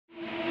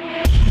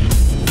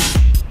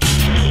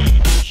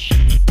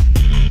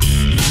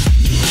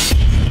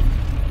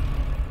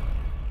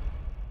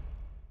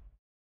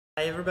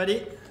Hi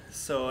everybody,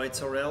 so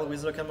it's Aurel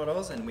with Local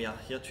Motors and we are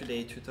here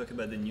today to talk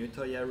about the new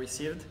toy I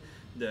received,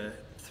 the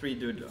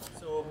 3Doodler.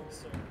 So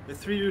the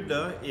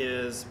 3Doodler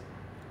is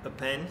a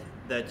pen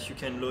that you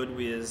can load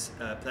with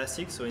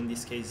plastic, so in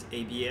this case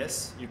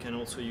ABS. You can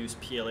also use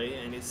PLA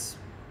and it's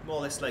more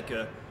or less like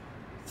a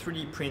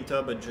 3D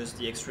printer but just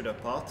the extruder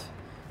part,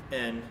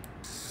 and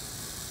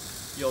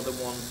you're the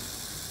one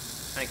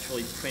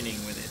actually printing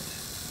with it.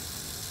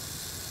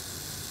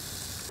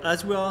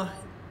 As we are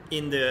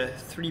in the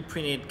 3D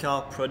printed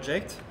car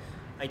project,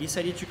 I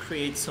decided to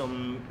create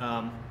some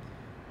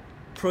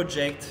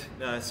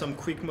some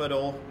quick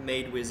model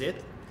made with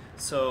it.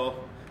 So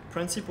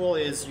principle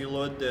is you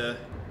load the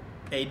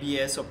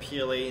ABS or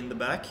PLA in the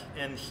back,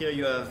 and here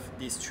you have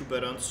these two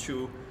buttons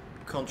to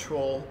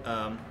control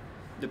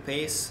the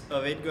pace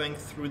of it going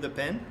through the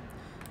pen.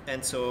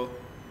 And so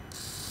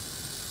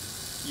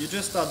you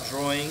just start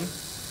drawing,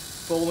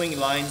 following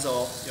lines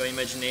of your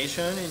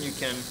imagination, and you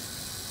can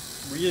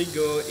really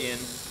go in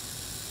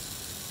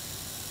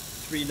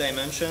 3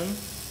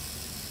 dimensions.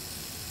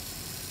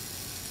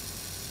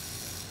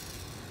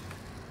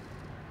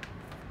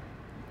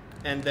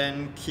 And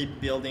then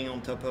keep building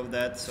on top of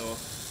that. So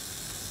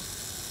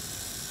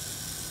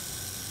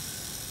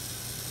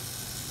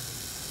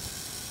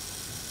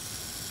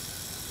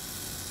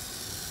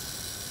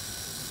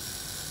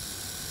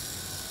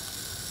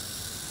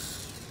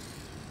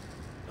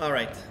all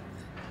right,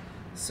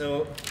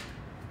 so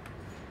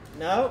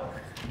now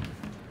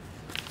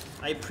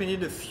I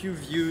printed a few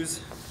views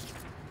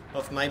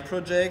of my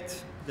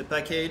project, the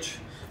package,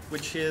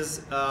 which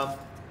is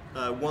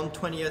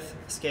 1/20th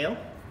scale,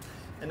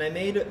 and I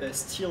made a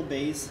steel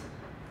base,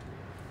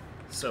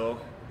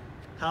 so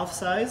half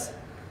size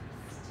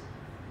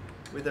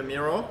with a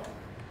mirror,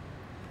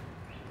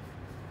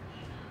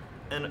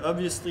 and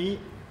obviously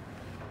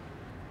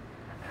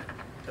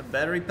a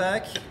battery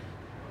pack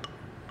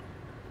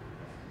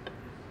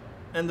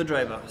and the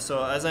driver.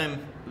 So as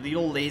I'm a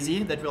little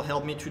lazy, that will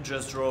help me to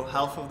just draw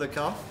half of the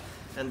car,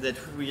 and that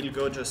will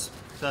go just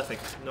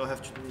perfect.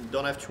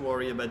 Don't have to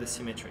worry about the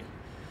symmetry.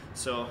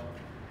 So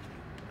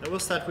I will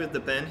start with the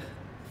pen.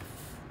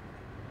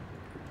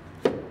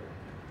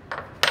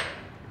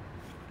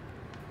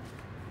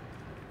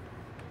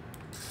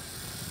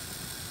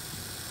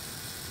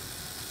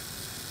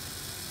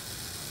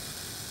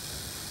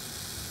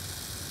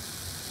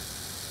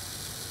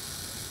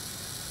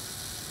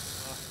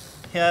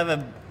 Here I have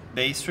a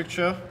base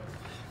structure,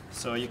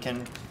 so you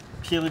can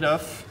peel it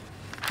off.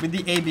 With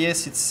the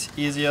ABS it's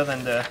easier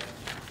than the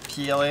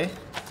PLA.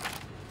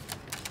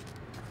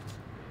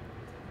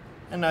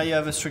 And now you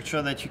have a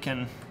structure that you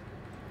can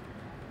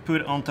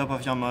put on top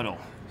of your model.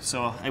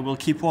 So I will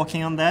keep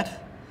working on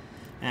that,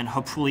 and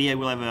hopefully I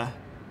will have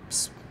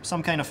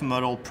some kind of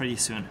model pretty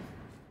soon.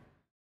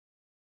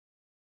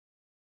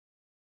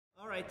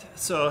 Alright,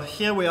 so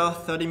here we are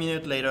 30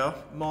 minutes later,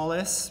 more or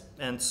less,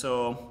 and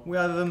so we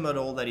have a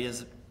model that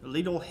is a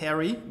little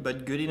hairy,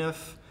 but good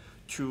enough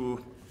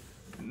to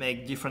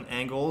make different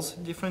angles,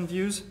 different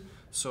views,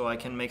 so I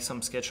can make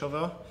some sketch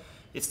over.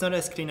 It's not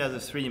as clean as a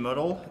 3D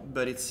model,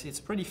 but it's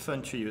pretty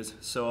fun to use,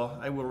 so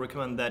I will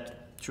recommend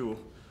that to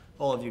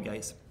all of you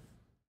guys.